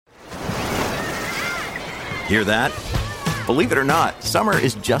Hear that? Believe it or not, summer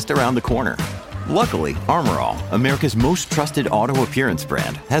is just around the corner. Luckily, Armor All, America's most trusted auto appearance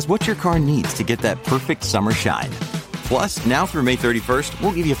brand, has what your car needs to get that perfect summer shine. Plus, now through May 31st,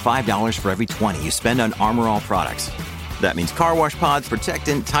 we'll give you $5 for every $20 you spend on Armor All products. That means car wash pods,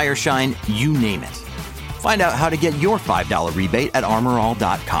 protectant, tire shine, you name it. Find out how to get your $5 rebate at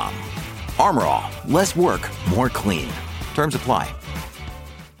armorall.com. Armor All, less work, more clean. Terms apply.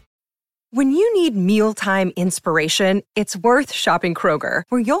 When you need mealtime inspiration, it's worth shopping Kroger,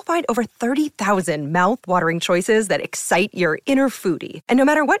 where you'll find over 30,000 mouth-watering choices that excite your inner foodie. And no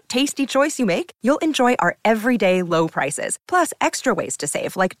matter what tasty choice you make, you'll enjoy our everyday low prices, plus extra ways to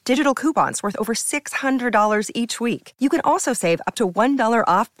save, like digital coupons worth over $600 each week. You can also save up to $1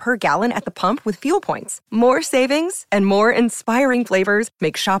 off per gallon at the pump with fuel points. More savings and more inspiring flavors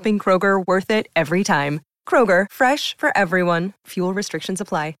make shopping Kroger worth it every time. Kroger, fresh for everyone. Fuel restrictions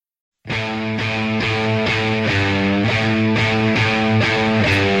apply. And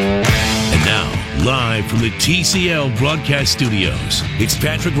now, live from the TCL broadcast studios, it's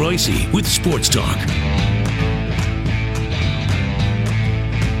Patrick Royce with Sports Talk.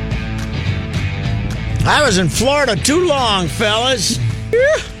 I was in Florida too long, fellas.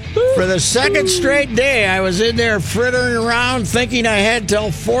 For the second straight day, I was in there frittering around thinking I had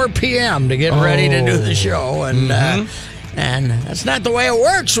till 4 p.m. to get ready to do the show. And that's not the way it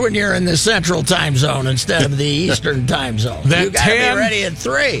works when you're in the Central Time Zone instead of the Eastern Time Zone. You got to be ready at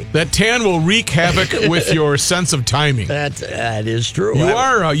 3. That tan will wreak havoc with your sense of timing. That is true.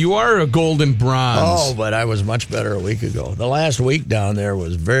 You are a golden bronze. Oh, but I was much better a week ago. The last week down there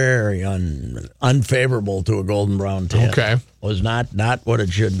was very unfavorable to a golden brown tan. Okay. Was not what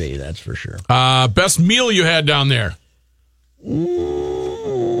it should be, that's for sure. Best meal you had down there?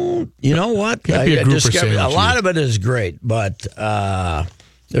 You know what? I discovered a lot of it is great, but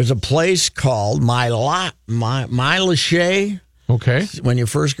there's a place called My Lachey. Okay. When you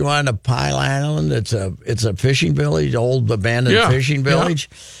first go on to Pile Island, it's a fishing village, old abandoned fishing village.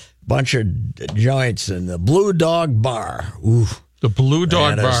 Bunch of joints in the Blue Dog Bar. Ooh. The Blue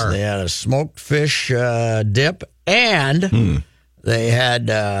Dog Bar. They had a smoked fish dip, and they had,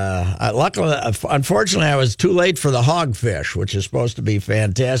 luckily, unfortunately, I was too late for the hogfish, which is supposed to be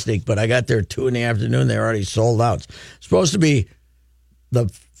fantastic, but I got there 2 p.m. They already sold out. It's supposed to be the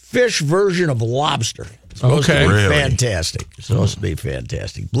fish version of lobster. It's supposed to be fantastic. It's supposed to be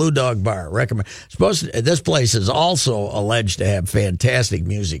fantastic. Blue Dog Bar, recommend. This place is also alleged to have fantastic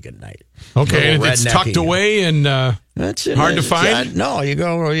music at night. Okay, and it's tucked away and hard to find? No,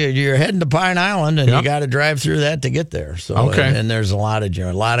 you're heading to Pine Island, and you got to drive through that to get there. So, and there's a lot of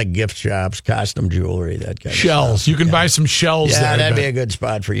gift shops, costume jewelry, that kind of shells. stuff. You can buy some shells there. Yeah, that'd be a good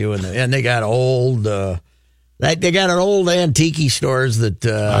spot for you. And they got old... They got an old antique stores that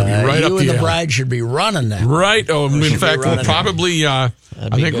you and the bride should be running that. Right. Oh, in fact, we'll probably, I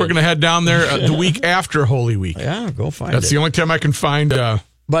think we're going to head down there the week after Holy Week. Yeah, go find That's the only time I can find.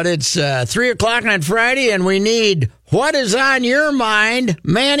 But it's 3 o'clock on Friday, and we need What Is On Your Mind,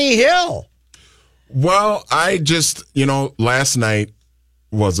 Manny Hill. Well, I just, last night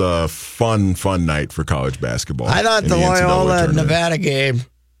was a fun night for college basketball. I thought the Loyola-Nevada game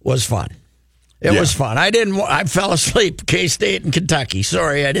was fun. It was fun. I fell asleep. K-State and Kentucky.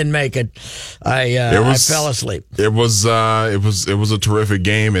 Sorry, I didn't make it. I fell asleep. It was a terrific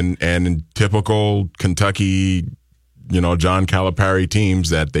game, and in typical Kentucky, John Calipari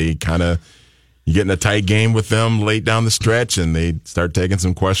teams, that they kind of, you get in a tight game with them late down the stretch, and they start taking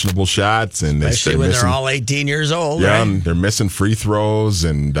some questionable shots, and especially when they're all 18 years old. Yeah, right? and they're missing free throws,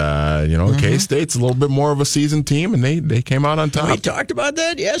 and K-State's a little bit more of a seasoned team, and they came out on top. We talked about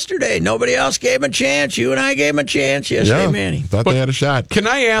that yesterday. Nobody else gave them a chance. You and I gave them a chance yesterday, Manny. Thought they had a shot.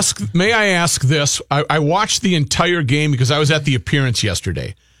 May I ask this? I watched the entire game because I was at the appearance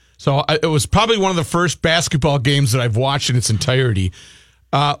yesterday. So it was probably one of the first basketball games that I've watched in its entirety.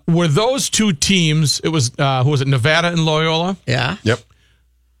 Were those two teams, it was, who was it, Nevada and Loyola? Yeah. Yep.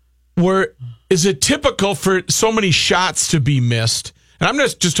 Is it typical for so many shots to be missed? And I'm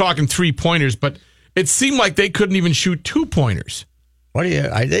not just talking 3-pointers, but it seemed like they couldn't even shoot 2-pointers.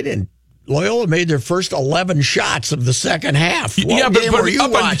 They didn't. Loyola made their first 11 shots of the second half. What game were you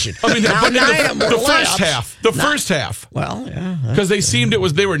watching? The first half. Well, yeah. Because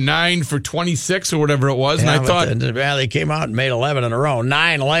they were 9 for 26 or whatever it was, and I thought they came out and made 11 in a row,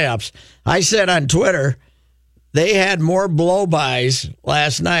 9 layups. I said on Twitter they had more blow-bys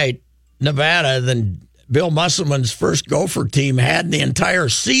last night, Nevada, than Bill Musselman's first Gopher team had in the entire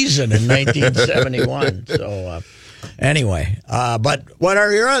season in 1971. So. Anyway, but what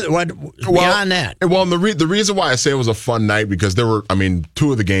are your other beyond that? Well, the reason why I say it was a fun night because there were,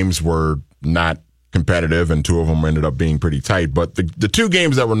 2 of the games were not competitive, and 2 of them ended up being pretty tight. But the 2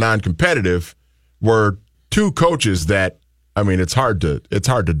 games that were non-competitive were 2 coaches that, I mean, it's hard to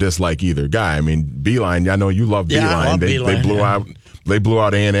dislike either guy. I mean, Beeline, I know you love Beeline. I love Beeline. They blew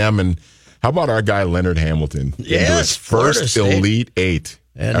out A&M, and how about our guy Leonard Hamilton into his first Elite 8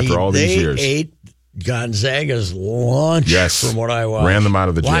 after all these years? They ate Gonzaga's lunch. From what I watched, ran them out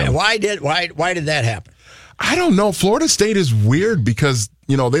of the gym. Why did that happen? I don't know. Florida State is weird because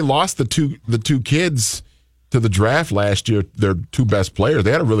they lost the two kids to the draft last year. Their 2 best players.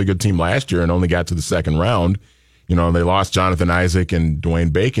 They had a really good team last year and only got to the second round. They lost Jonathan Isaac and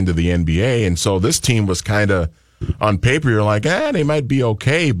Dwayne Bacon to the NBA, and so this team was kind of on paper. You're like, they might be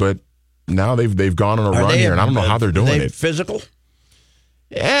okay, but now they've gone on a run here, and I don't know how they're doing it. Physical?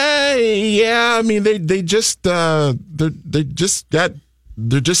 Yeah. I mean, they're just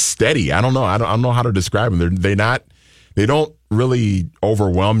steady. I don't know. I don't know how to describe them. They don't really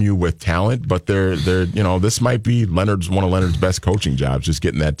overwhelm you with talent, but they're this might be one of Leonard's best coaching jobs, just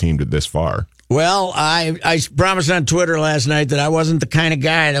getting that team to this far. Well, I promised on Twitter last night that I wasn't the kind of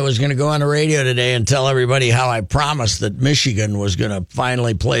guy that was going to go on the radio today and tell everybody how I promised that Michigan was going to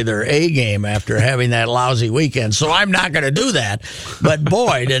finally play their A game after having that lousy weekend. So I'm not going to do that. But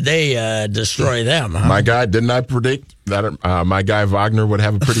boy, did they destroy them. Huh? My guy, didn't I predict that my guy Wagner would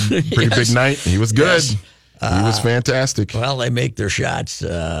have a pretty big night? He was good. Yes. He was fantastic. Well, they make their shots.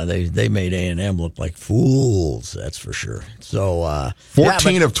 They made A&M look like fools, that's for sure. So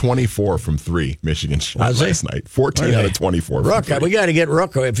 14 of 24 from 3, Michigan shot last night. 14 out of 24 Rook, from 3. we got to get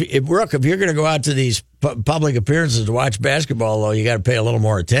Rook. If you're going to go out to these public appearances to watch basketball, though, you got to pay a little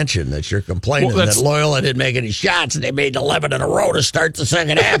more attention that you're complaining that Loyola didn't make any shots and they made 11 in a row to start the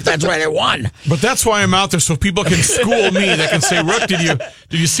second half. That's why they won. But that's why I'm out there, so people can school me. They can say, Rook, did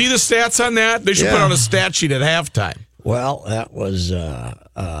you see the stats on that? They should put on a stat sheet at halftime. Well, that was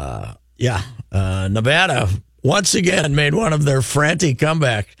Nevada once again made one of their frantic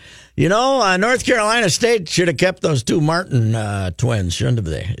comebacks. North Carolina State should have kept those 2 Martin twins, shouldn't have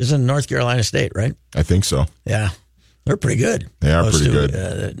they? Isn't North Carolina State, right? I think so. Yeah. They're pretty good. They are pretty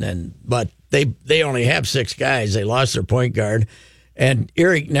good. But they only have 6 guys. They lost their point guard. And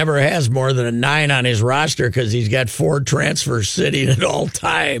Eric never has more than a 9 on his roster because he's got 4 transfers sitting at all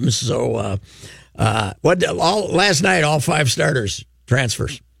times. So last night, all 5 starters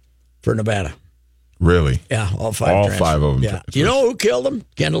transfers for Nevada. Really? Yeah, all 5. All 5 of them. Yeah. You know who killed him?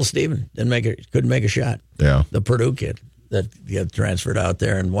 Kendall Steven couldn't make a shot. Yeah. The Purdue kid that got transferred out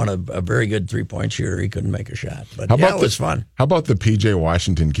there and won a very good 3-point shooter. He couldn't make a shot. But it was fun. How about the P.J.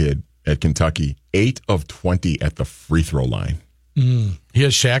 Washington kid at Kentucky? 8 of 20 at the free throw line. He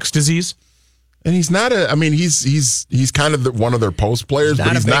has Shaq's disease? And he's not he's kind of one of their post players,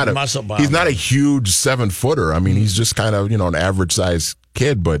 but he's not a huge 7-footer. I mean, he's just kind of, an average size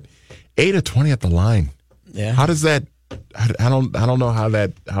kid, but 8 of 20 at the line. Yeah. How does that? I don't know how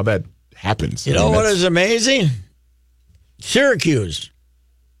that happens. You know what is amazing? Syracuse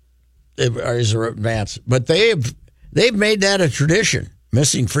is advanced, but they've made that a tradition.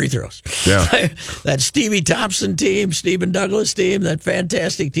 Missing free throws. Yeah. That Stevie Thompson team, Stephen Douglas team, that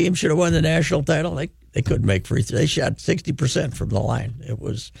fantastic team should have won the national title. They couldn't make free throws. They shot 60% from the line. It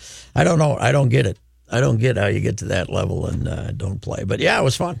was, I don't know. I don't get it. I don't get how you get to that level and don't play. But yeah, it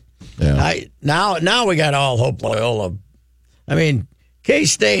was fun. Yeah. Now we got all hope Loyola. I mean,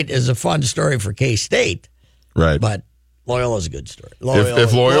 K-State is a fun story for K-State. Right. But Loyola's a good story.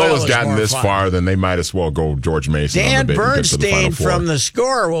 If Loyola's gotten this far, then they might as well go George Mason. Dan Bernstein from The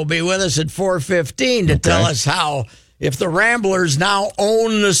Score will be with us at 4:15 to tell us how, if the Ramblers now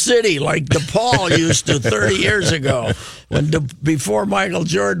own the city like DePaul used to 30 years ago, before Michael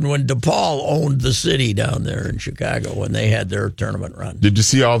Jordan, when DePaul owned the city down there in Chicago when they had their tournament run. Did you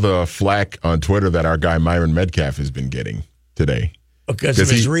see all the flack on Twitter that our guy Myron Metcalf has been getting today? Because of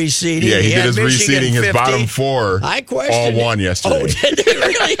his reseeding. Yeah, he did his reseeding. His bottom 4 all won yesterday. Oh, did they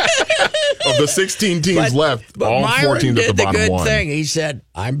really? Of the 16 teams left, all Myron 14 at the bottom did the good won. thing. He said,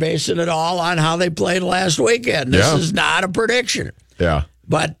 I'm basing it all on how they played last weekend. This is not a prediction. Yeah.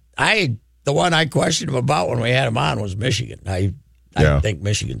 But the one I questioned him about when we had him on was Michigan. I think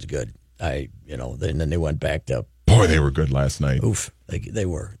Michigan's good. And then they went back to. Boy, they were good last night. Oof. They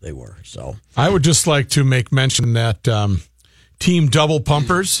were. So I would just like to make mention that Team Double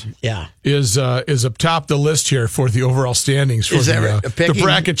Pumpers is up top the list here for the overall standings for the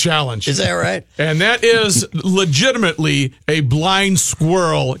bracket challenge. Is that right? And that is legitimately a blind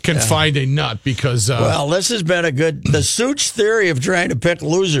squirrel can find a nut because... well, this has been a good... The Such theory of trying to pick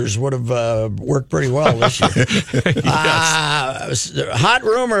losers would have worked pretty well this year. Hot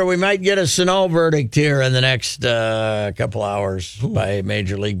rumor, we might get a Sano verdict here in the next couple hours by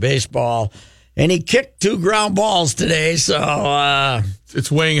Major League Baseball. And he kicked 2 ground balls today, so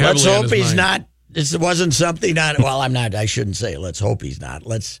It's weighing heavily let's on hope his he's mind. not. This wasn't something on. Well, I'm not. I shouldn't say. Let's hope he's not.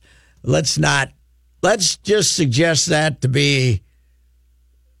 Let's not. Let's just suggest that to be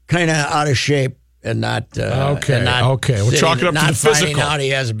kind of out of shape and not. Okay. and not Okay. We'll chalk it up to not the finding physical. out he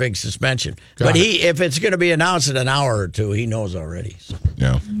has a big suspension. Got But it. if it's going to be announced in an hour or two, he knows already. So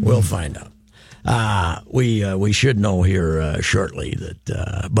Yeah. we'll find out. We should know here shortly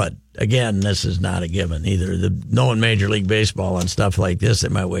that. But again, this is not a given either. Knowing Major League Baseball and stuff like this, they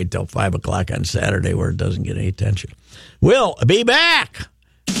might wait till 5:00 on Saturday where it doesn't get any attention. We'll be back.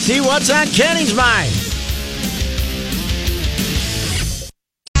 See what's on Kenny's mind.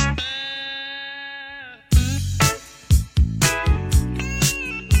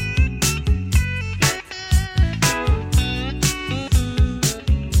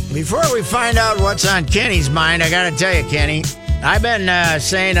 Before we find out what's on Kenny's mind, I got to tell you, Kenny, I've been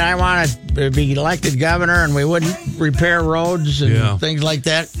saying I want to be elected governor and we wouldn't repair roads and things like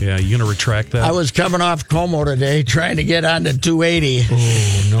that. Yeah, you going to retract that? I was coming off Como today trying to get onto 280.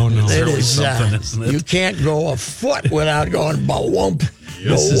 Oh, no. It Really is, something, isn't it? you can't go a foot without going ba-wump.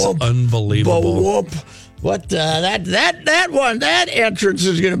 This is unbelievable. Ba-wump. What that entrance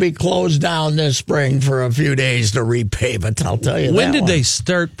is going to be closed down this spring for a few days to repave it. I'll tell you. When that did one. they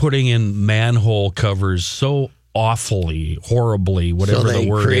start putting in manhole covers so awfully, horribly, whatever they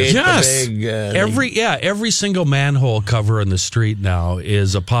the word create is? the Yes. big, Every single manhole cover on the street now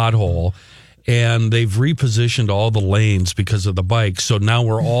is a pothole. And they've repositioned all the lanes because of the bikes. So now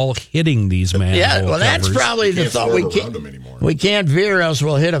we're all hitting these manhole yeah, well, that's covers. probably the Can't thought. swerve around them anymore. We can't veer, else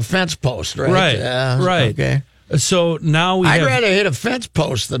we'll hit a fence post, right? Right. Okay. So now I'd rather hit a fence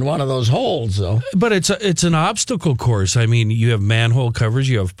post than one of those holes, though. But it's an obstacle course. I mean, you have manhole covers,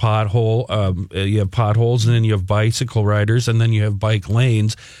 you have potholes, and then you have bicycle riders, and then you have bike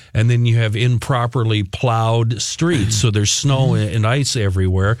lanes, and then you have improperly plowed streets. So there's snow and ice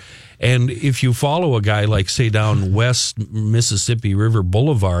everywhere. And if you follow a guy like, say, down West Mississippi River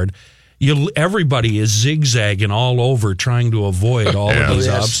Boulevard, everybody is zigzagging all over trying to avoid all of these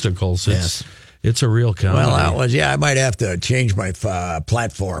obstacles. It's a real comedy. Well, that was I might have to change my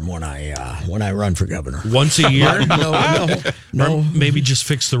platform when I run for governor. Once a year? No. Or maybe just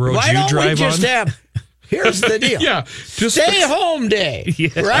fix the roads Why you don't drive we just on? have? Here's the deal. Just Stay home day,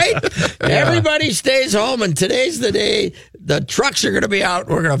 right? Everybody stays home, and today's the day the trucks are going to be out.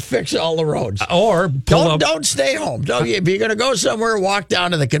 We're going to fix all the roads. Or Don't stay home. If you're going to go somewhere, walk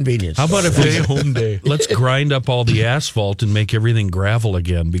down to the convenience How store. about if we home day? Let's grind up all the asphalt and make everything gravel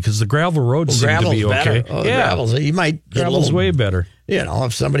again because the gravel roads seem to gravel's be better? okay. Oh, gravel's, you might get gravel's a little, way better. You know,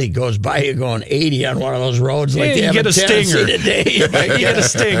 if somebody goes by you going 80 on one of those roads, like Yeah, they you have get a a tendency stinger. today, you might get a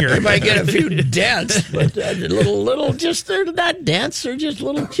stinger. You might get a few dents, but little, just they're not dents; they're just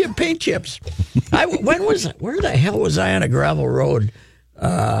little paint chips. Where the hell was I on a gravel road?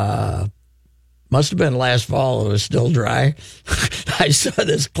 Must have been last fall. It was still dry. I saw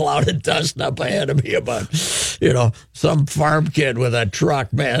this cloud of dust up ahead of me about, some farm kid with a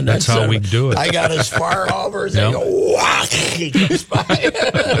truck, man. That's how we do it. I got as far over as I go, whack, he goes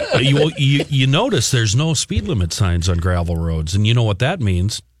by. You notice there's no speed limit signs on gravel roads, and you know what that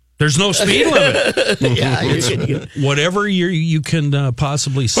means. There's no speed limit. Yeah, Whatever you can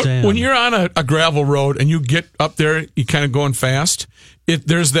possibly stand. when you're on a gravel road and you get up there, you kind of going fast.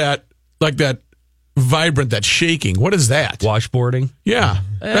 There's that vibrant, that shaking. What is that? Washboarding? Yeah,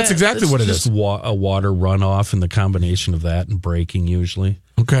 that's exactly what it is. Just a water runoff and the combination of that and braking usually.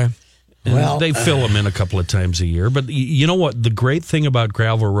 Okay. And Well, they fill them in a couple of times a year. But you know what? The great thing about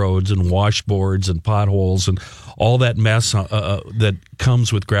gravel roads and washboards and potholes and all that mess that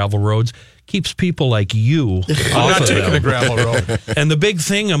comes with gravel roads keeps people like you I'm off not of taking them. a gravel road. And the big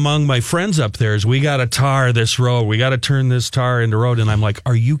thing among my friends up there is we got to tar this road. We got to turn this tar into road. And I'm like,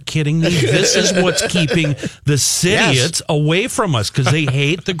 are you kidding me? This is what's keeping the idiots away from us because they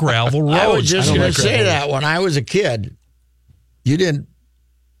hate the gravel roads. I was just don't going like to say gravel that when I was a kid, you didn't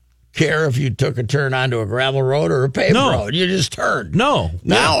care if you took a turn onto a gravel road or a paved road. You just turned. No.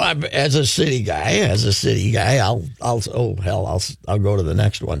 Now, I'm, as a city guy, I'll go to the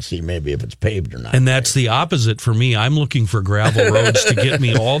next one, see maybe if it's paved or not. And that's the opposite for me. I'm looking for gravel roads to get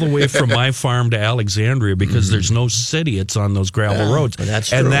me all the way from my farm to Alexandria because there's no idiots on those gravel roads. That's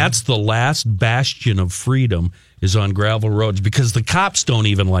true. And that's the last bastion of freedom is on gravel roads because the cops don't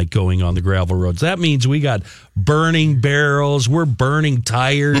even like going on the gravel roads. That means we got burning barrels, we're burning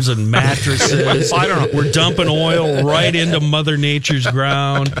tires and mattresses. I don't know. We're dumping oil right into Mother Nature's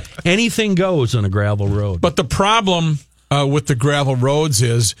ground. Anything goes on a gravel road. But the problem with the gravel roads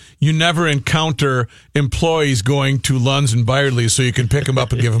is you never encounter employees going to Lunds and Byerly so you can pick them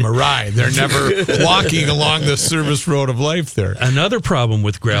up and give them a ride. They're never walking along the service road of life there. Another problem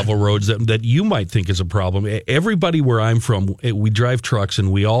with gravel roads that you might think is a problem, everybody where I'm from, we drive trucks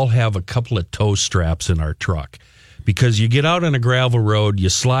and we all have a couple of tow straps in our truck. Because you get out on a gravel road, you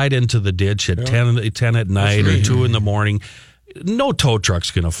slide into the ditch at 10 at night or 2 in the morning. No tow truck's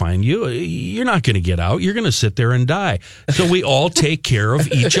going to find you. You're not going to get out. You're going to sit there and die. So we all take care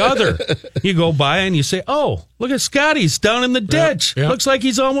of each other. You go by and you say, oh, look at Scotty's down in the ditch. Yep. Looks like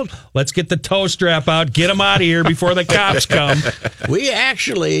he's almost... Let's get the tow strap out. Get him out of here before the cops come. We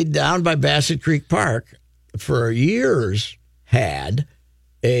actually, down by Bassett Creek Park, for years had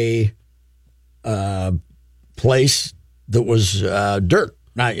a place that was dirt.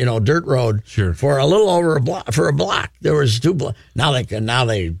 Not dirt road. Sure. For a little over a block. For a block, there was 2 blocks. Now they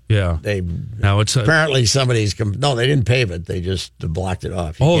Now it's apparently somebody's. No, they didn't pave it. They just blocked it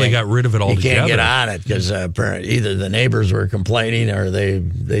off. They got rid of it altogether. You can't get on it because apparently either the neighbors were complaining or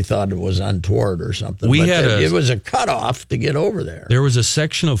they thought it was untoward or something. It was a cutoff to get over there. There was a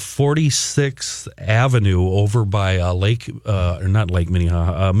section of 46th Avenue over by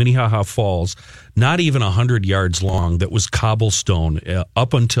Minnehaha Falls, not even 100 yards long, that was cobblestone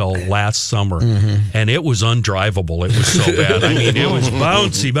up until last summer, and it was undrivable. It was so bad. I mean, it was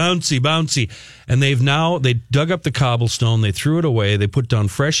bouncy, and they dug up the cobblestone, they threw it away, they put down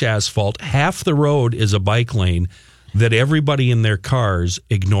fresh asphalt. Half the road is a bike lane that everybody in their cars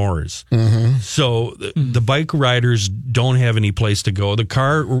ignores. So the bike riders don't have any place to go. The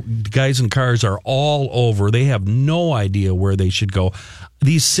guys in cars are all over. They have no idea where they should go.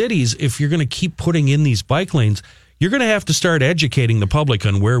 These cities, if you're going to keep putting in these bike lanes, you're going to have to start educating the public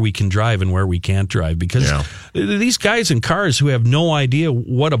on where we can drive and where we can't drive, because these guys in cars who have no idea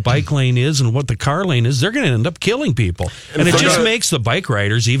what a bike lane is and what the car lane is, they're going to end up killing people. And it just makes the bike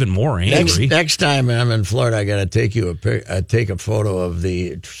riders even more angry. Next time I'm in Florida, I got to take a photo of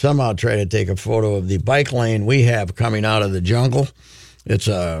try to take a photo of the bike lane we have coming out of the jungle. It's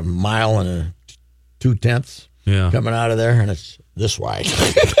 1.2 miles coming out of there, and it's this wide.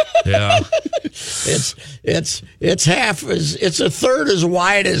 Yeah. It's a third as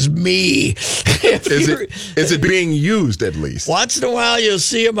wide as me. Is it being used at least? Once in a while you'll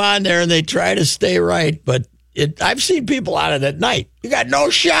see them on there and they try to stay right, but I've seen people on it at night. You got no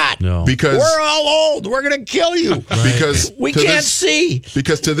shot. No. Because we're all old. We're going to kill you. Because we can't see.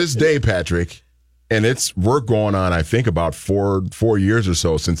 Because to this day, Patrick, and it's work going on, I think, about 4 years or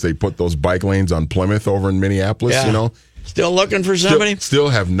so since they put those bike lanes on Plymouth over in Minneapolis, Still looking for somebody? Still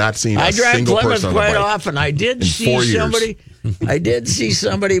have not seen a single person on a bike. I drive Plymouth quite often. I did see somebody. I did see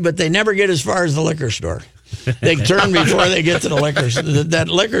somebody, but they never get as far as the liquor store. They turn before they get to the liquor store.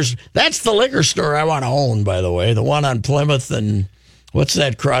 That's the liquor store I want to own, by the way. The one on Plymouth and what's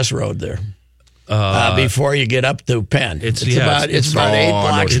that crossroad there? Before you get up to Penn. It's about 8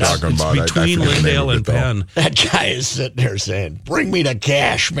 blocks. It's between Lindale and Penn. That guy is sitting there saying, "Bring me the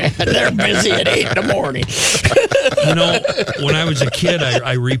cash, man." They're busy at 8 in the morning. When I was a kid,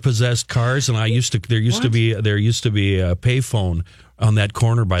 I repossessed cars, and there used to be a payphone on that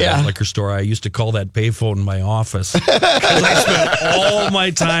corner by that liquor store. I used to call that payphone in my office because I spent all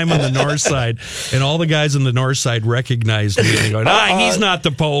my time on the north side, and all the guys on the north side recognized me. And they go, he's not the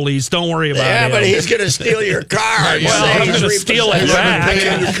police. Don't worry about it. Yeah, but he's going to steal your car. I'm going to steal it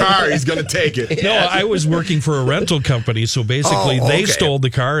back. Your car, he's going to take it. No, I was working for a rental company, so basically they stole the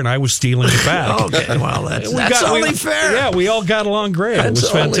car, and I was stealing it back. Okay, well, that's only fair. Yeah, we all got along great. It was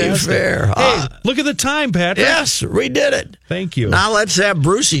fantastic. Only fair. Hey, look at the time, Patrick. Yes, we did it. Thank you. Now let's have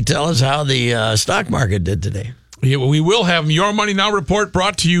Brucey tell us how the stock market did today. Yeah, well, we will have Your Money Now report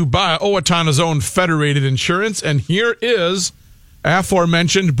brought to you by Owatonna's own Federated Insurance. And here is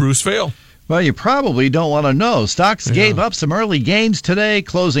aforementioned Bruce Vail. Well, you probably don't want to know. Stocks gave up some early gains today,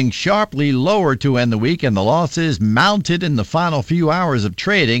 closing sharply lower to end the week, and the losses mounted in the final few hours of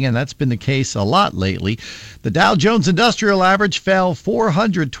trading, and that's been the case a lot lately. The Dow Jones Industrial Average fell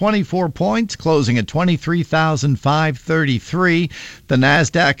 424 points, closing at 23,533. The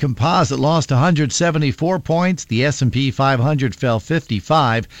Nasdaq Composite lost 174 points. The S&P 500 fell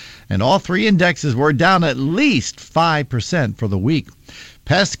 55, and all three indexes were down at least 5% for the week.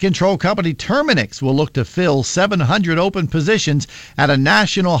 Pest control company Terminix will look to fill 700 open positions at a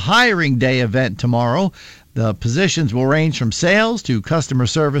National Hiring Day event tomorrow. The positions will range from sales to customer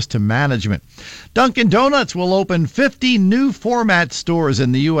service to management. Dunkin' Donuts will open 50 new format stores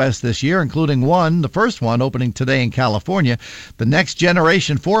in the U.S. this year, including the first one opening today in California. The next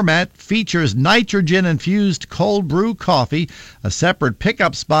generation format features nitrogen-infused cold brew coffee, a separate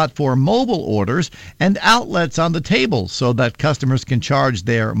pickup spot for mobile orders, and outlets on the tables so that customers can charge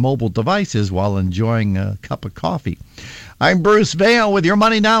their mobile devices while enjoying a cup of coffee. I'm Bruce Vail with your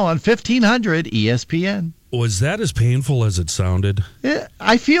Money Now on 1500 ESPN. Was that as painful as it sounded? Yeah,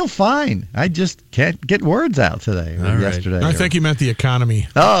 I feel fine. I just can't get words out today or yesterday. I think you meant the economy.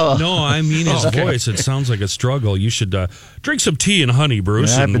 Oh. No, I mean his voice. It sounds like a struggle. You should drink some tea and honey,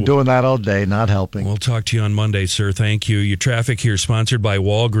 Bruce. Yeah, I've been doing that all day, not helping. We'll talk to you on Monday, sir. Thank you. Your traffic here sponsored by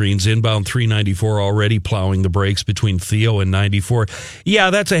Walgreens. Inbound 394 already plowing the brakes between Theo and 94. Yeah,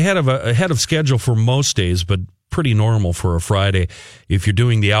 that's ahead of schedule for most days, but pretty normal for a Friday. If you're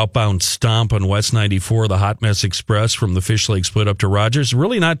doing the outbound stomp on West 94, the Hot Mess Express from the Fish Lake split up to Rogers,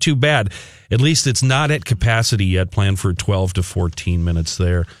 really not too bad. At least it's not at capacity yet, planned for 12 to 14 minutes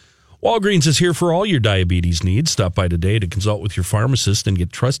there. Walgreens is here for all your diabetes needs. Stop by today to consult with your pharmacist and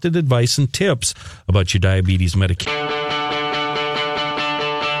get trusted advice and tips about your diabetes medication.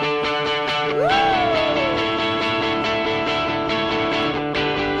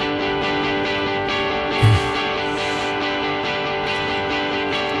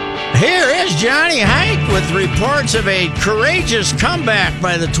 Here is Johnny Hike with reports of a courageous comeback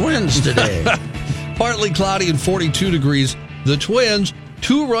by the Twins today. Partly cloudy and 42 degrees. The Twins,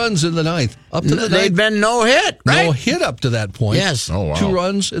 2 runs in the ninth. Up to the ninth. They'd been no hit, right? No hit up to that point. Yes. Oh, wow. 2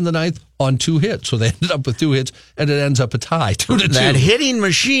 runs in the ninth on 2 hits. So they ended up with 2 hits, and it ends up a tie, 2-2. That hitting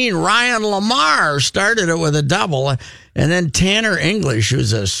machine, Ryan Lamar, started it with a double, and then Tanner English,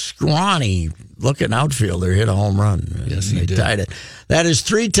 who's a scrawny-looking outfielder, hit a home run. Yes, he did. Tied it. That is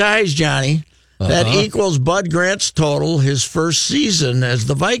 3 ties, Johnny. That equals Bud Grant's total his first season as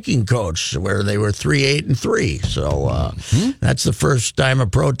the Viking coach, where they were 3-8-3. So that's the first time a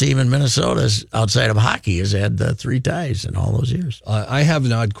pro team in Minnesota, outside of hockey, has had 3 ties in all those years. I have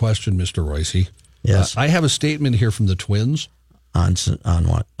an odd question, Mr. Royce. Yes. I have a statement here from the Twins. On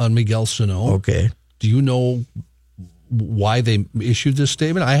what? On Miguel Sano. Okay. Do you know why they issued this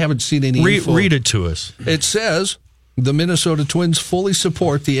statement? I haven't seen any info. Read it to us. It says, the Minnesota Twins fully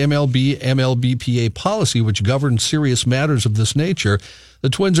support the MLB-MLBPA policy, which governs serious matters of this nature. The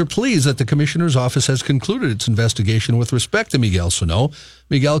Twins are pleased that the Commissioner's office has concluded its investigation with respect to Miguel Sano.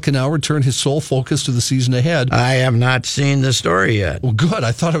 Miguel can now return his sole focus to the season ahead. I have not seen the story yet. Well, good.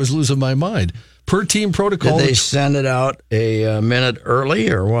 I thought I was losing my mind. Per team protocol. Did they send it out a minute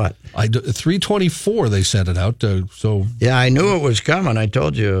early or what? 3:24 they sent it out. So yeah, I knew it was coming. I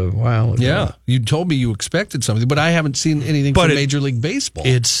told you a while ago. Yeah, you told me you expected something, but I haven't seen anything from Major League Baseball.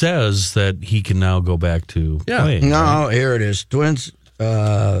 It says that he can now go back to playing. No, right? here it is. Twins.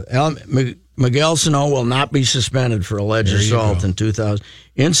 Miguel Sano will not be suspended for alleged assault in 2000.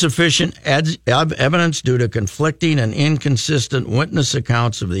 Insufficient evidence due to conflicting and inconsistent witness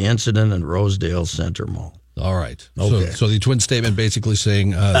accounts of the incident in Rosedale Center Mall. All right. Okay. So the Twin statement basically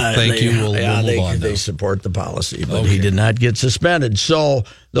saying, thank you, we'll move on. They support the policy, but he did not get suspended. So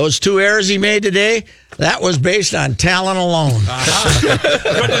those 2 errors he made today, that was based on talent alone.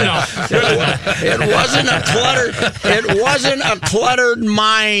 Good enough. It wasn't a cluttered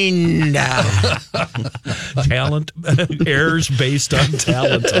mind. Talent errors based on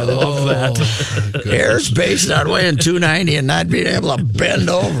talent. I love that. Errors based on weighing 290 and not being able to bend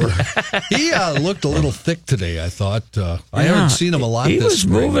over. He looked a little thick today, I thought. I haven't seen him a lot he this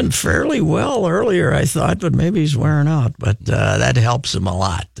spring. was moving fairly well earlier, I thought, but maybe he's wearing out. But that helps him a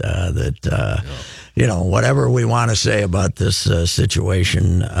lot. Whatever we want to say about this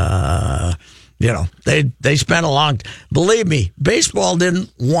situation, they spent a long time. Believe me, baseball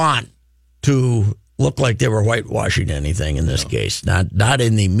didn't want to look like they were whitewashing anything in this case. Not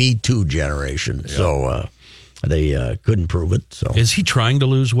in the Me Too generation. Yeah. So they couldn't prove it. So is he trying to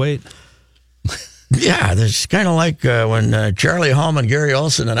lose weight? Yeah, it's kind of like when Charlie Home and Gary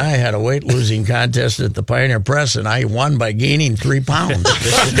Olson and I had a weight-losing contest at the Pioneer Press, and I won by gaining 3 pounds. you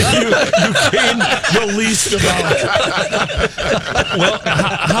gained the least amount. Well,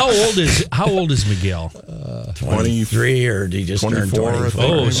 how old is Miguel? 23, or did he just turn 24?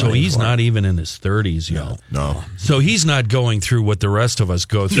 Oh, so he's not even in his 30s yet. No. So he's not going through what the rest of us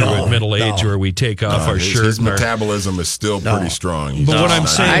go through at middle age, where we take off our shirt. His metabolism is still pretty strong. But what I'm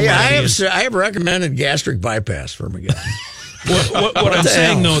saying, I have recommended gastric bypass for Miguel. What I'm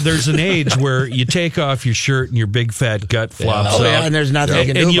saying, though, there's an age where you take off your shirt and your big fat gut flops out. And there's nothing you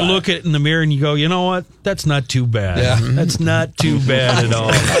can do And you about look at it in the mirror and you go, you know what? That's not too bad. Yeah. That's not too bad at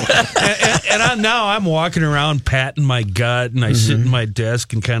all. Now I'm walking around patting my gut, and I sit in my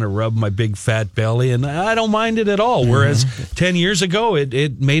desk and kind of rub my big fat belly, and I don't mind it at all. Whereas 10 years ago,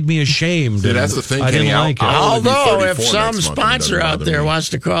 it made me ashamed. See, that's the thing, I didn't Kenny. like it. Although, if some sponsor out there wants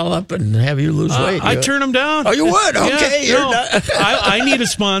to call up and have you lose weight, I turn them down. Oh, you would? Okay. Yeah, I need a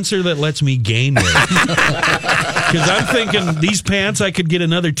sponsor that lets me gain weight. Because I'm thinking, these pants, I could get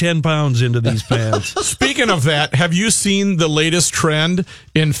another 10 pounds into these pants. Speaking of that, have you seen the latest trend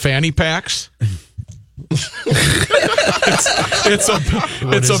in fanny packs? It's a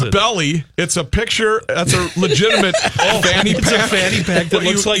belly. It's a picture. That's a legitimate fanny pack. It's a fanny pack that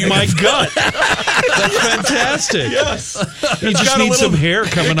looks like my gut. That's fantastic. Yes. You just need some hair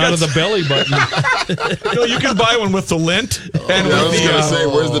coming out of the belly button. No, you can buy one with the lint. And I was with going to say,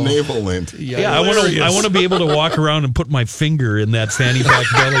 where's the navel lint? Yeah, I want to be able to walk around and put my finger in that fanny pack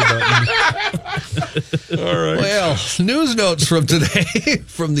belly button. All right. Well, news notes from today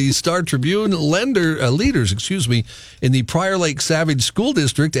from the Star Tribune. Leaders in the Prior Lake Savage School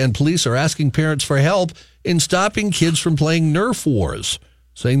District and police are asking parents for help in stopping kids from playing Nerf wars,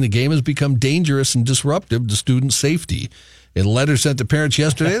 saying the game has become dangerous and disruptive to student safety. In a letter sent to parents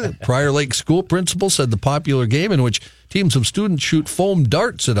yesterday, the Prior Lake school principal said the popular game in which teams of students shoot foam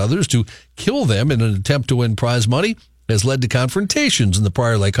darts at others to kill them in an attempt to win prize money has led to confrontations in the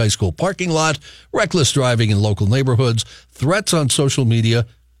Prior Lake High School parking lot, reckless driving in local neighborhoods, threats on social media,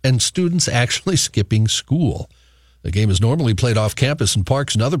 and students actually skipping school. The game is normally played off campus in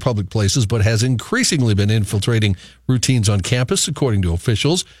parks and other public places, but has increasingly been infiltrating routines on campus, according to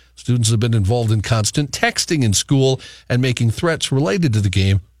officials. Students have been involved in constant texting in school and making threats related to the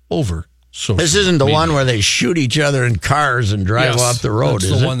game over social This isn't the media. one where they shoot each other in cars and drive off the road, That's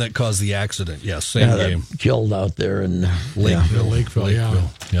is the it? one that caused the accident. Yes, same that game. killed out there in Lakeville, yeah.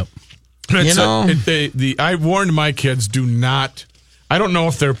 Yep. I warned my kids, do not. I don't know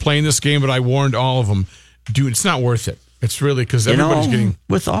if they're playing this game, but I warned all of them, dude, it's not worth it. It's really because everybody's getting.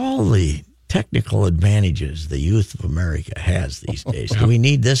 With all the technical advantages the youth of America has these days, do we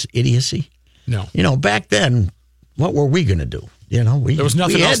need this idiocy? No. Back then, what were we going to do? There was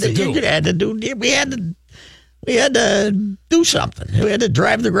nothing else to do. We had to do something. We had to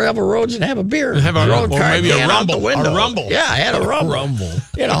drive the gravel roads and have a beer. Have a rumble, maybe a rumble. A rumble. Yeah, I had a rumble.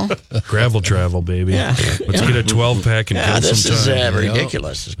 Gravel travel, baby. Yeah. Let's get a 12-pack and kill this some is time.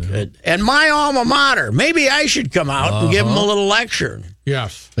 ridiculous. It's good. And my alma mater, maybe I should come out and give them a little lecture.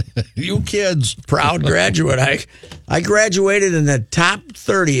 Yes. You kids. Proud graduate. I graduated in the top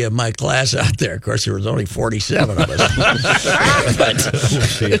 30 of my class out there. Of course, there was only 47 of us. But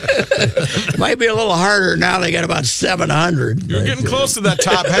might be a little harder now. They got about 700. You're getting close to that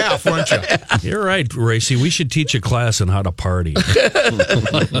top half, weren't you? You're right, Racy. We should teach a class on how to party.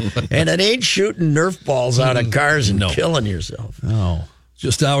 And it ain't shooting Nerf balls out of cars and killing yourself. No.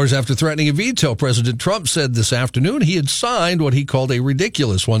 Just hours after threatening a veto, President Trump said this afternoon he had signed what he called a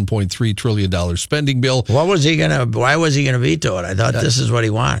ridiculous $1.3 trillion spending bill. Why was he gonna veto it? I thought this is what he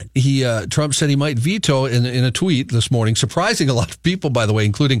wanted. Trump said he might veto in a tweet this morning, surprising a lot of people, by the way,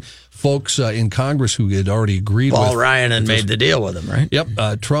 including folks in Congress who had already agreed with Paul Ryan and made the deal with him, right?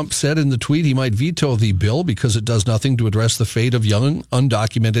 Yep. Trump said in the tweet he might veto the bill because it does nothing to address the fate of young,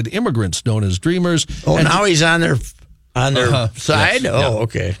 undocumented immigrants known as Dreamers. Oh, and now he's on their side? Yes,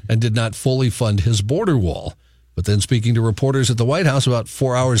 okay. And did not fully fund his border wall. But then speaking to reporters at the White House about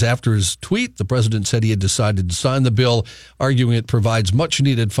 4 hours after his tweet, the president said he had decided to sign the bill, arguing it provides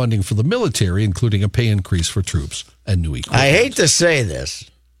much-needed funding for the military, including a pay increase for troops and new equipment. I hate to say this,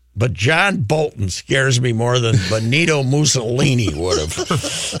 but John Bolton scares me more than Benito Mussolini would have.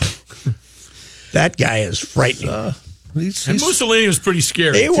 That guy is frightening. And Mussolini was pretty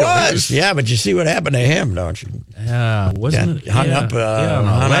scary. He was. Yeah, but you see what happened to him, don't you? Yeah, wasn't it? Hung up on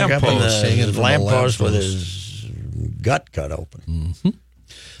the lamppost with post. his gut cut open. Mm-hmm.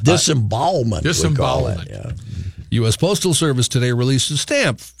 Disembowelment. Disembowelment. Yeah. U.S. Postal Service today released a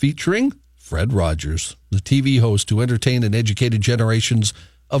stamp featuring Fred Rogers, the TV host who entertained and educated generations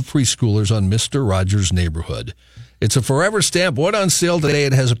of preschoolers on Mr. Rogers' Neighborhood. It's a forever stamp. Went on sale today.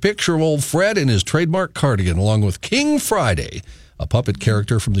 It has a picture of old Fred in his trademark cardigan, along with King Friday, a puppet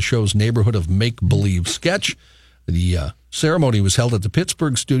character from the show's Neighborhood of Make-Believe sketch. The ceremony was held at the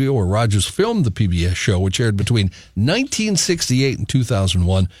Pittsburgh studio where Rogers filmed the PBS show, which aired between 1968 and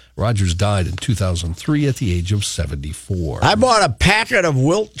 2001. Rogers died in 2003 at the age of 74. I bought a packet of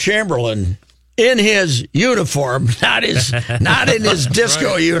Wilt Chamberlain in his uniform, not in his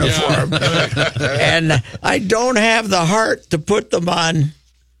disco uniform. And I don't have the heart to put them on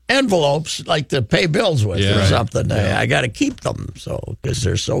envelopes like to pay bills with or something. I got to keep them because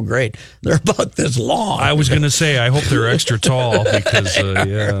they're so great. They're about this long. I was going to say, I hope they're extra tall because,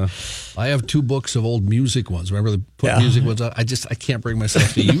 I have 2 books of old music ones. Remember the put music ones out? I can't bring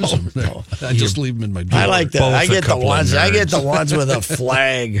myself to use them. I just leave them in my drawer. I like that. I get the ones with a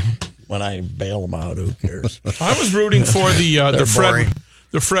flag when I bail them out. Who cares? I was rooting for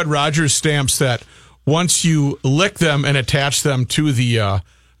the Fred Rogers stamps that once you lick them and attach them to the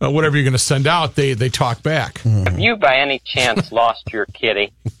whatever you're going to send out, they talk back. Have you by any chance lost your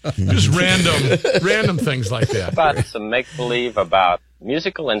kitty? Just random things like that. About some make-believe about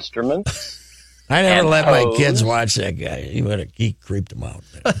musical instruments. I never let my kids watch that guy. He creeped them out.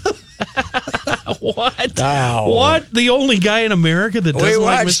 What? Oh. What? The only guy in America that doesn't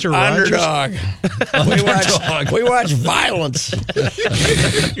like Mr. Rogers? Underdog. We watch violence.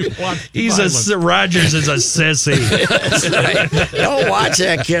 Rogers is a sissy. Don't watch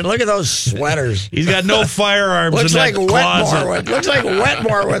that kid. Look at those sweaters. He's got no firearms Looks in like that closet. Looks like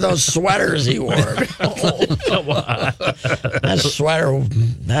Wetmore with those sweaters he wore. Come on.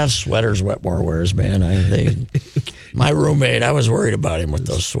 That sweaters Wetmore wears, man. My roommate, I was worried about him with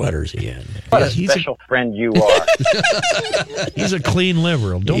those sweaters he had. What a special friend you are. He's a clean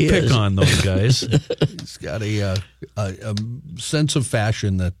liberal. Don't pick on those guys. He's got a sense of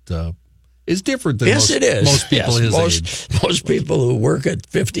fashion that is different than most people his age. Most people who work at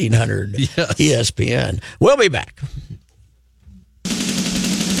 1500 ESPN. We'll be back.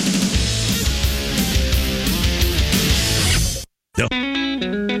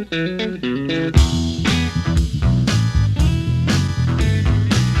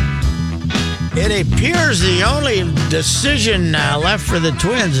 It appears the only decision left for the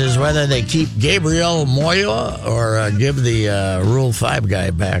Twins is whether they keep Gabriel Moya or give the Rule 5 guy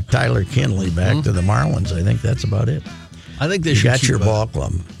back, Tyler Kinley, back to the Marlins. I think that's about it. I think they should keep your ball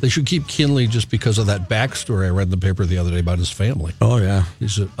club. They should keep Kinley just because of that backstory I read in the paper the other day about his family. Oh, yeah.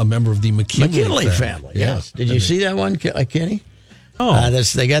 He's a member of the McKinley family. Yes. Did you see that one, Kenny? Oh.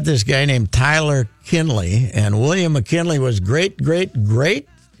 They got this guy named Tyler Kinley, and William McKinley was great,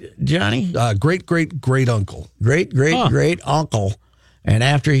 Johnny? Great uncle. Great uncle. And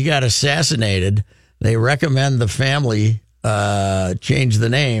after he got assassinated, they recommend the family change the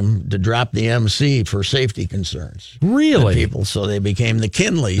name to drop the MC for safety concerns. Really? People, so they became the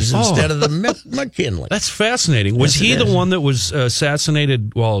Kinleys instead of the McKinley. That's fascinating. Was he the one that was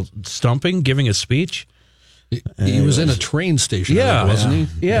assassinated while giving a speech? He was in a train station, wasn't he?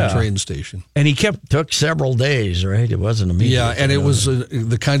 Yeah. A train station. And he took several days, right? It wasn't immediate. Yeah, and it was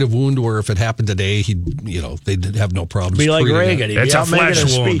the kind of wound where if it happened today, they'd have no problems. Be like Reagan. He'd It's be a out making a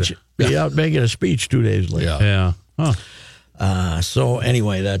flesh wound. speech. Be out making a speech 2 days later. Yeah. Huh. So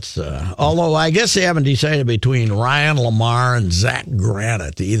anyway, that's although I guess they haven't decided between Ryan Lamar and Zach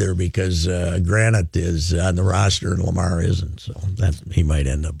Granite either, because Granite is on the roster and Lamar isn't. So that he might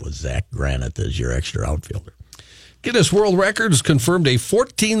end up with Zach Granite as your extra outfielder. Guinness World Records confirmed a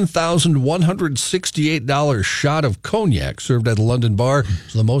 $14,168 shot of cognac served at a London bar.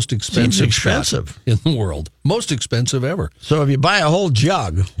 It's the most expensive shot in the world. Most expensive ever. So if you buy a whole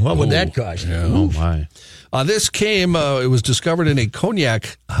jug, what would that cost you? Oh, my. This it was discovered in a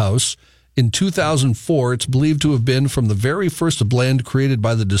cognac house in 2004. It's believed to have been from the very first blend created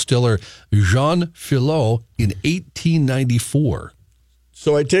by the distiller Jean Filot in 1894.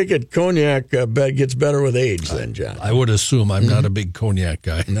 So I take it cognac gets better with age then, John. I would assume. I'm not a big cognac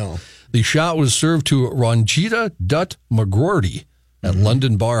guy. No. The shot was served to Rongita Dutt McGroarty at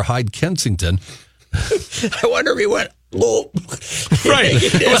London Bar Hyde Kensington. I wonder if he went, whoa. Right.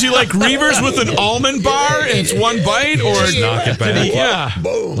 Was he like Reavers with an almond bar and it's one bite? Or knock it back. Yeah.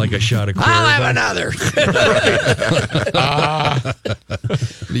 Boom. Like a shot of I'll have another.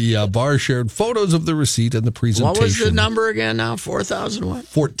 The bar shared photos of the receipt and the presentation. What was the number again now? 4,000 what?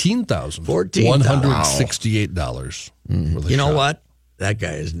 $14,168. You know what? That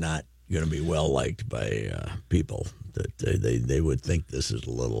guy is not going to be well liked by people. That they would think this is a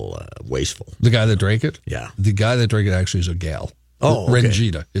little wasteful. The guy that drank it? Yeah. The guy that drank it actually is a gal. Oh, okay.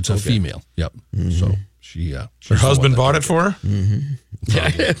 Rengita. It's a female. Yep. So she. Her husband bought it for her?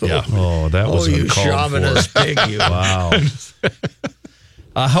 Mm-hmm. Yeah. Oh, that was you uncalled chauvinist for. pig, you. Wow.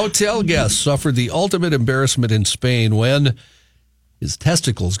 A hotel guest suffered the ultimate embarrassment in Spain when His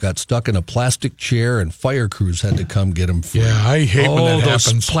testicles got stuck in a plastic chair, and fire crews had to come get him free. Yeah, I hate when that those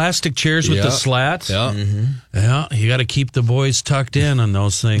happens. plastic chairs with the slats. Yeah. Yeah, you got to keep the boys tucked in on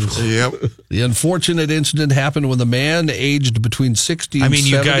those things. Yep. The unfortunate incident happened when the man aged between 60 and 70.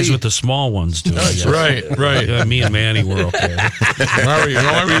 You guys with the small ones do. That's right. Yeah, me and Manny were okay.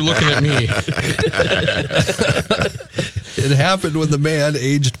 Why were you looking at me? It happened when the man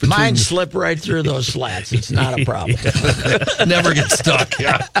aged between... Mine slip right through those slats. It's not a problem. Never get stuck.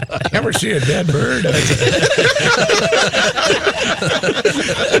 Yeah. Ever see a dead bird?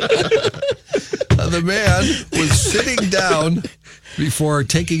 The man was sitting down before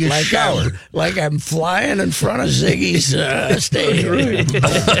taking a shower. Like I'm flying in front of Ziggy's stadium.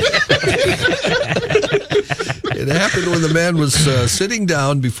 It happened when the man was sitting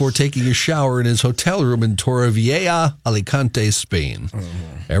down before taking a shower in his hotel room in Torrevieja, Alicante, Spain.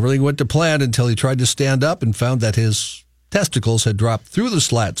 Everything went to plan until he tried to stand up and found that his testicles had dropped through the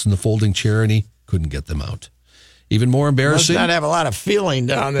slats in the folding chair and he couldn't get them out. Even more Must embarrassing. not have a lot of feeling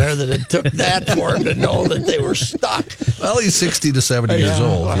down there that it took that for him to know that they were stuck. Well, he's 60 to 70 years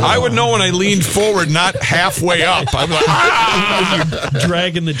old. I would know when I leaned forward, not halfway up. I'm like, You're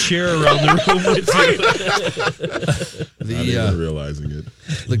dragging the chair around the room with you. Not even realizing it.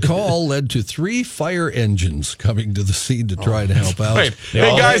 The call led to 3 fire engines coming to the scene to try to help out. Right.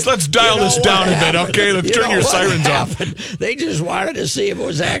 Hey, guys, let's dial this down a bit, okay? Let's turn your sirens off. They just wanted to see if it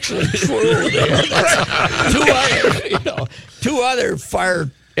was actually true. Two other fire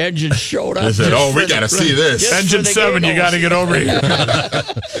engines showed up. They said, we got to see this. Engine 7, you got to get over here.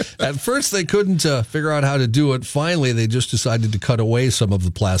 At first, they couldn't figure out how to do it. Finally, they just decided to cut away some of the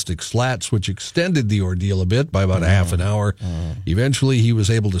plastic slats, which extended the ordeal a bit by about a half an hour. Eventually, he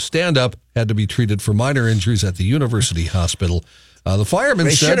was able to stand up, had to be treated for minor injuries at the university hospital. The fireman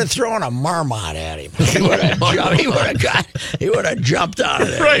They said... should have thrown a marmot at him. He would have jumped out of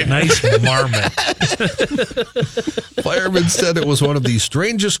there. Right. Nice marmot. Firemen said it was one of the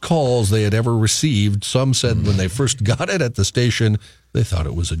strangest calls they had ever received. Some said when they first got it at the station, they thought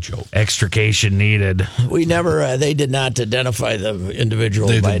it was a joke. Extrication needed. We never. They did not identify the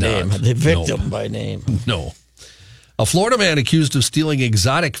individual by name, the victim by name. No. A Florida man accused of stealing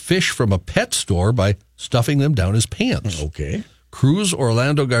exotic fish from a pet store by stuffing them down his pants. Okay. Cruz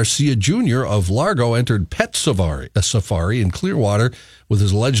Orlando Garcia Jr. of Largo entered a safari in Clearwater with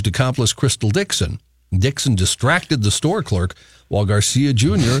his alleged accomplice Crystal Dixon. Dixon distracted the store clerk while Garcia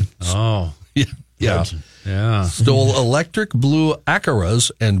Jr. Stole electric blue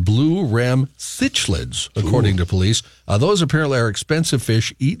Acaras and blue ram cichlids, according to police. Those apparently are expensive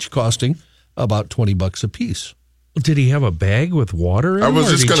fish, each costing about $20 a piece. Did he have a bag with water in I him? was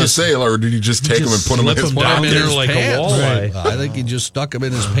just going to say, or did he just take them and put them in his down pants? there like a walleye? I think he just stuck them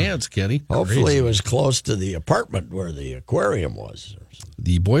in his pants, Kenny. Hopefully, it was close to the apartment where the aquarium was.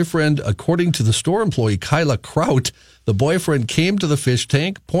 The boyfriend, according to the store employee, Kyla Kraut, the boyfriend came to the fish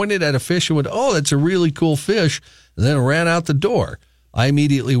tank, pointed at a fish and went, "Oh, that's a really cool fish," and then ran out the door. I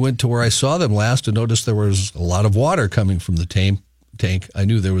immediately went to where I saw them last and noticed there was a lot of water coming from the tank. I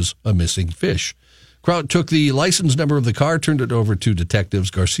knew there was a missing fish. Kraut took the license number of the car, turned it over to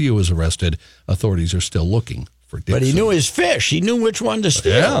detectives. Garcia was arrested. Authorities are still looking for Dixon. But he knew his fish. He knew which one to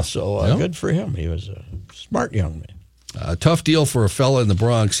steal. Yeah. So good for him. He was a smart young man. A tough deal for a fella in the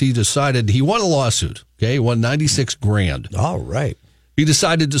Bronx. He decided he won a lawsuit. Okay, he won $96,000. All right. He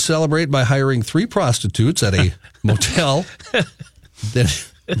decided to celebrate by hiring 3 prostitutes at a motel. Then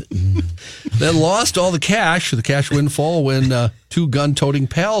lost all the cash windfall when 2 gun-toting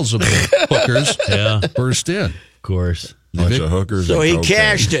pals of the hookers burst in. Of course. Bunch of hookers. So and he cocaine.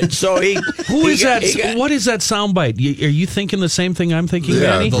 cashed it. So he. Who is that? What is that soundbite? Are you thinking the same thing I'm thinking,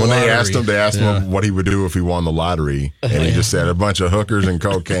 Yeah, Manny? when they asked him what he would do if he won the lottery, and he just said a bunch of hookers and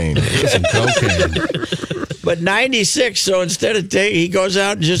cocaine. Some cocaine. But 96. So instead of he goes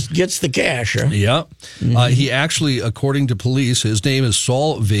out and just gets the cash. Huh? Yeah. He actually, according to police, his name is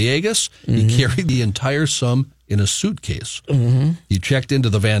Saul Villegas. He carried the entire sum in a suitcase. He checked into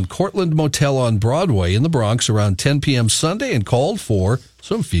the Van Cortlandt Motel on Broadway in the Bronx around 10 p.m. Sunday and called for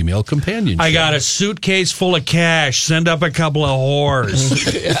some female companionship. I got a suitcase full of cash. Send up a couple of whores.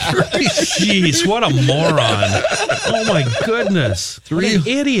 Jeez, what a moron. Oh, my goodness. What an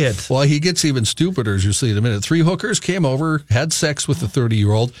idiot. Well, he gets even stupider, as you'll see in a minute. 3 hookers came over, had sex with the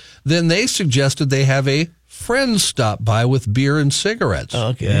 30-year-old. Then they suggested they have a friend stop by with beer and cigarettes.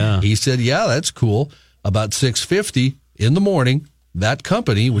 Okay. Yeah. He said, yeah, that's cool. About 6:50 in the morning, that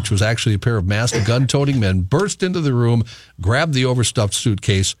company, which was actually a pair of masked gun-toting men, burst into the room, grabbed the overstuffed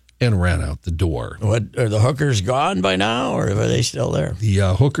suitcase, and ran out the door. What, are the hookers gone by now, or are they still there?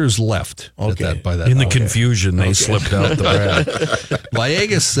 The hookers left by that In the hour. confusion, they slipped out the back.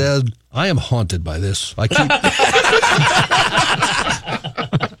 Villegas said, I am haunted by this.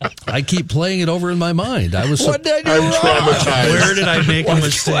 I keep playing it over in my mind. What did I do wrong? Traumatized. Where did I make a What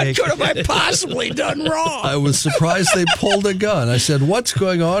mistake? could have I possibly done wrong? I was surprised they pulled a gun. I said, what's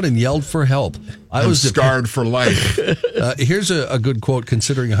going on? And yelled for help. I was scarred for life. Here's a good quote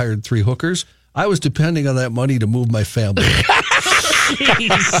considering I hired 3 hookers. I was depending on that money to move my family.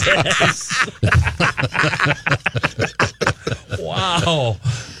 Jesus. Wow.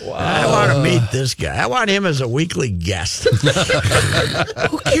 I want to meet this guy. I want him as a weekly guest.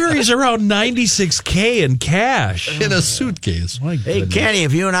 Who carries around $96K in cash? In a suitcase. My Hey, goodness. Kenny,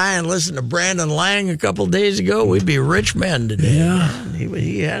 if you and I had listened to Brandon Lang a couple days ago, we'd be rich men today. Yeah.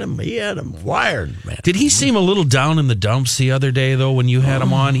 He had him wired, man. Did he seem a little down in the dumps the other day, though, when you had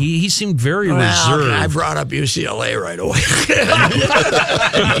him on? He seemed very reserved. I brought up UCLA right away.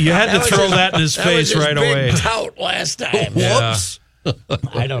 You had to throw that in his face right away. Big tout last time. Yeah. Whoops.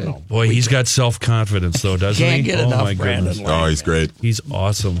 I don't know. Boy, he's got self-confidence, though, doesn't he? Can't get enough my Brandon goodness. Lang. Oh, he's great. He's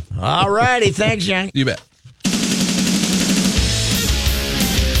awesome. All righty. Thanks, Young. You bet.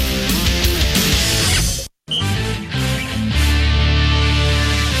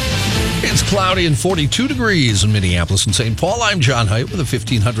 It's cloudy and 42 degrees in Minneapolis and St. Paul. I'm John Haidt with a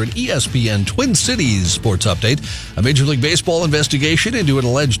 1500 ESPN Twin Cities sports update. A Major League Baseball investigation into an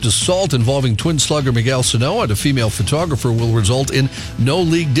alleged assault involving Twin slugger Miguel Sano and a female photographer will result in no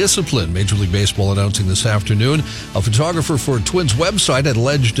league discipline. Major League Baseball announcing this afternoon a photographer for Twins website had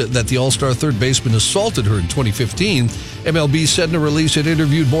alleged that the All-Star third baseman assaulted her in 2015. MLB said in a release it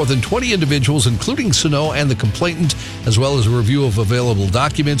interviewed more than 20 individuals, including Sano and the complainant, as well as a review of available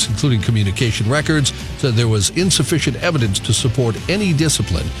documents, including communication records, said there was insufficient evidence to support any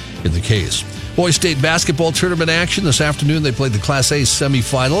discipline in the case. Boys State basketball tournament action this afternoon. They played the Class A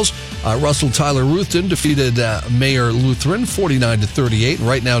semifinals. Russell Tyler Ruthven defeated Mayor Lutheran 49-38. And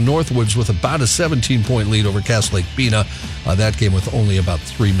right now, Northwoods with about a 17-point lead over Cass Lake Bena. That game with only about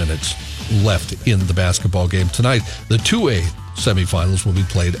 3 minutes left in the basketball game tonight. The 2A semifinals will be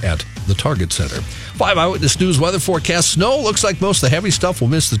played at the Target Center. 5 Eyewitness News weather forecast. Snow. Looks like most of the heavy stuff will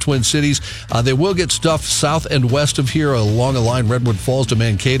miss the Twin Cities. They will get stuff south and west of here along the line, Redwood Falls to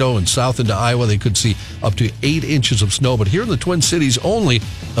Mankato and south into Iowa. They could see up to 8 inches of snow. But here in the Twin Cities, only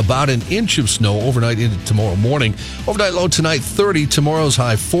about an inch of snow overnight into tomorrow morning. Overnight low tonight, 30. Tomorrow's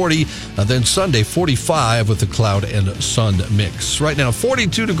high, 40. Then Sunday, 45 with the cloud and sun mix. Right now,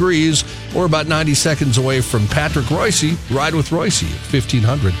 42 degrees. We're about 90 seconds away from Patrick Royce. Ride with Royce at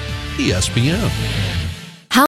 1500 ESPN.